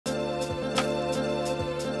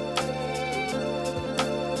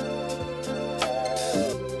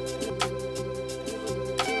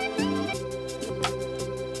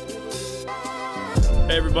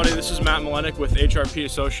everybody, this is Matt Malenik with HRP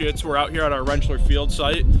Associates. We're out here at our Rentschler field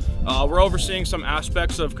site. We're overseeing some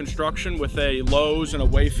aspects of construction with a Lowe's and a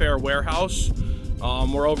Wayfair warehouse.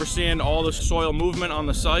 We're overseeing all the soil movement on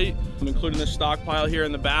the site, including the stockpile here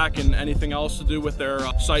in the back and anything else to do with their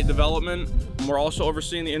site development. We're also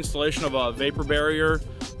overseeing the installation of a vapor barrier,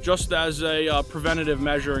 just as a preventative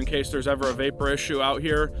measure in case there's ever a vapor issue out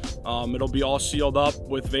here. It'll be all sealed up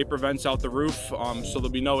with vapor vents out the roof, so there'll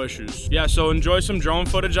be no issues. Yeah, so enjoy some drone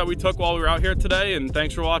footage that we took while we were out here today, and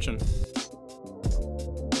thanks for watching.